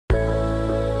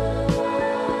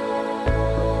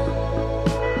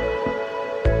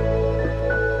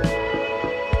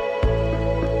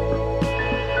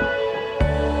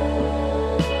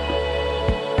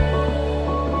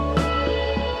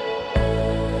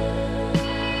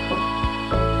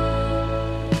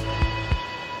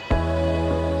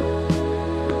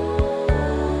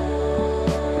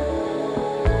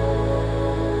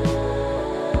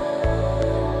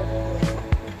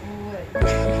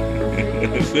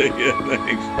See ya,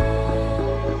 thanks.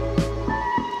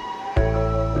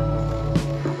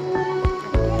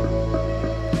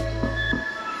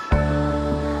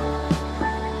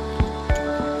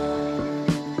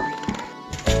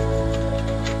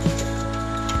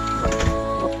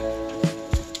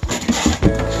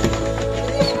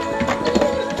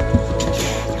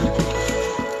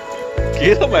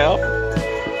 Get them out.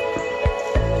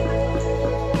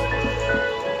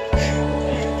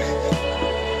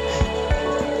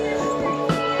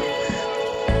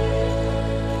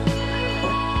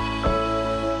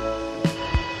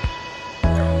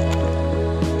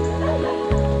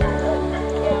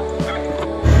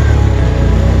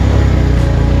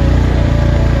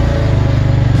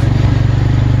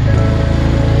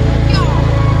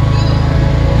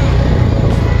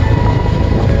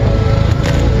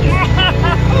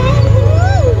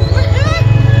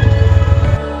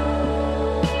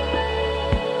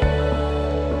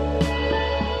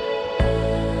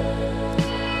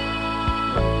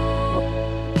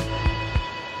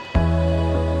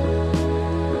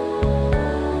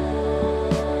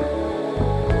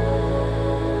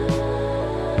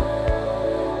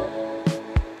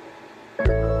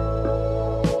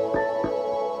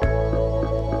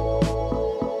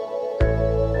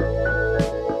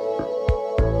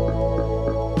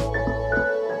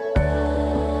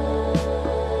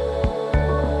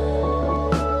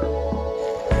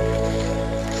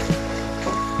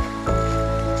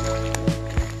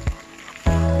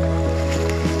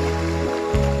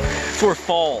 For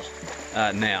fall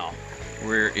now.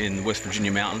 We're in West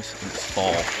Virginia mountains and it's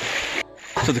fall.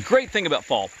 So the great thing about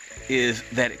fall is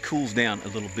that it cools down a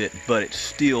little bit, but it's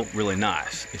still really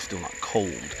nice. It's still not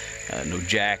cold. No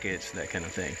jackets, that kind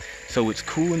of thing. So it's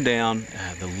cooling down.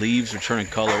 The leaves are turning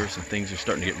colors and things are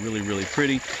starting to get really, really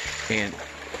pretty. And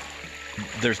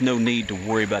there's no need to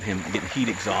worry about him getting heat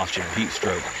exhaustion or heat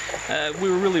stroke.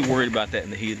 We were really worried about that in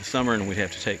the heat of the summer, and we'd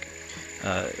have to take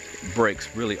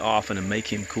breaks really often and make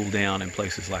him cool down in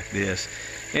places like this.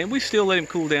 And we still let him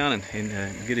cool down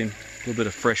and get him a little bit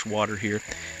of fresh water here,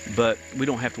 but we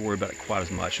don't have to worry about it quite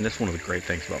as much. And that's one of the great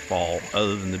things about fall.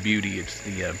 Other than the beauty, it's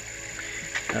the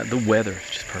weather is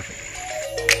just perfect.